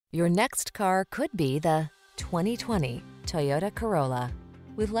Your next car could be the 2020 Toyota Corolla.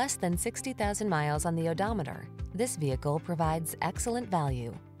 With less than 60,000 miles on the odometer, this vehicle provides excellent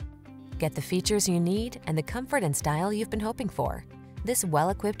value. Get the features you need and the comfort and style you've been hoping for. This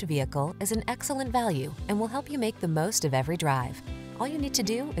well-equipped vehicle is an excellent value and will help you make the most of every drive. All you need to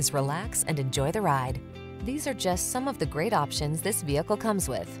do is relax and enjoy the ride. These are just some of the great options this vehicle comes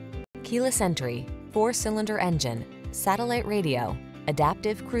with: keyless entry, 4-cylinder engine, satellite radio,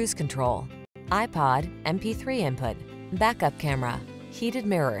 adaptive cruise control, iPod, MP3 input, backup camera, heated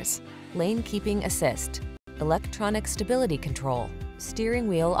mirrors, lane keeping assist, electronic stability control, steering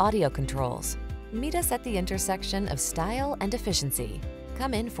wheel audio controls. Meet us at the intersection of style and efficiency.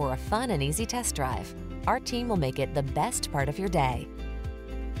 Come in for a fun and easy test drive. Our team will make it the best part of your day.